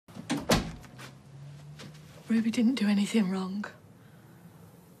Ruby didn't do anything wrong.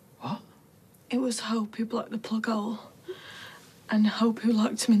 What? It was Hope who blocked the plug hole. And Hope who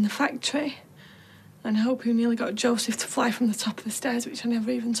locked him in the factory. And Hope who nearly got Joseph to fly from the top of the stairs, which I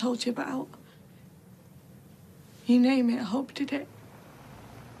never even told you about. You name it, Hope did it.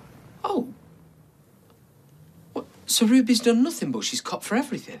 Oh. What? So Ruby's done nothing, but she's copped for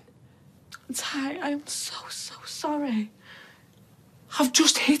everything? Ty, I'm so sorry. I've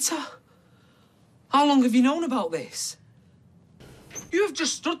just hit her. How long have you known about this? You have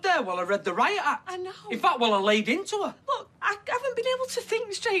just stood there while I read the riot act. I know. In fact, while I laid into her. Look, I haven't been able to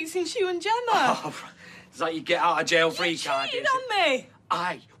think straight since you and Gemma. Oh, is that you get out of jail free card? You cheated on me.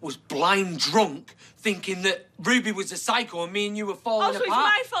 I was blind drunk, thinking that Ruby was a psycho and me and you were falling apart. It's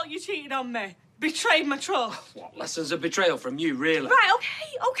my fault you cheated on me. Betrayed my trust. What lessons of betrayal from you, really? Right,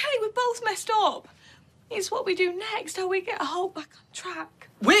 okay, we're both messed up. It's what we do next, how we get Hope back on track.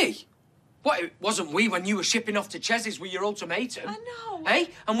 We? What, it wasn't we when you were shipping off to Ches's with your ultimatum? I know. Eh?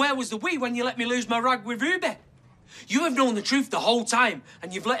 And where was the we when you let me lose my rag with Ruby? You have known the truth the whole time,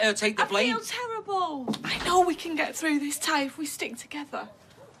 and you've let her take the blame. I feel terrible. I know we can get through this, Ty, if we stick together.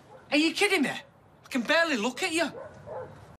 Are you kidding me? I can barely look at you.